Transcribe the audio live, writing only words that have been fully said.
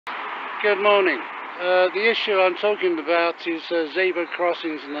Good morning. The issue I'm talking about is zebra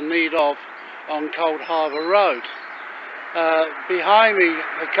crossings and the need of on Coldharbour Road. Behind me,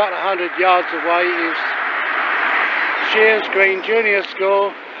 a couple of 100 yards away, is Shears Green Junior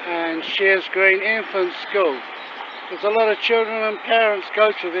School and Shears Green Infant School. There's a lot of children and parents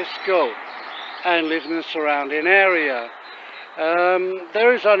go to this school and live in the surrounding area.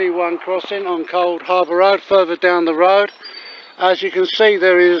 There is only one crossing on Coldharbour Road, further down the road. As you can see,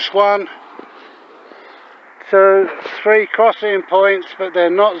 there is 1, 2, 3 crossing points, but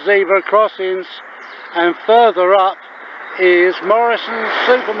they're not zebra crossings. And further up is Morrisons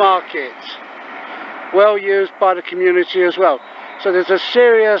supermarket, well used by the community as well. So there's a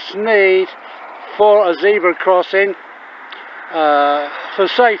serious need for a zebra crossing for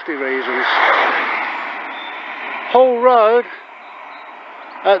safety reasons. Hall Road,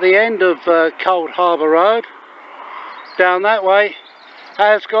 at the end of Coldharbour Road, down that way,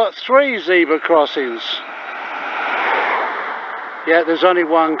 has got 3 zebra crossings. Yeah, there's only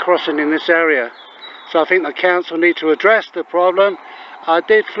one crossing in this area. So I think the council need to address the problem. I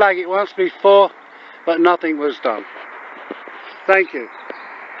did flag it once before, but nothing was done. Thank you.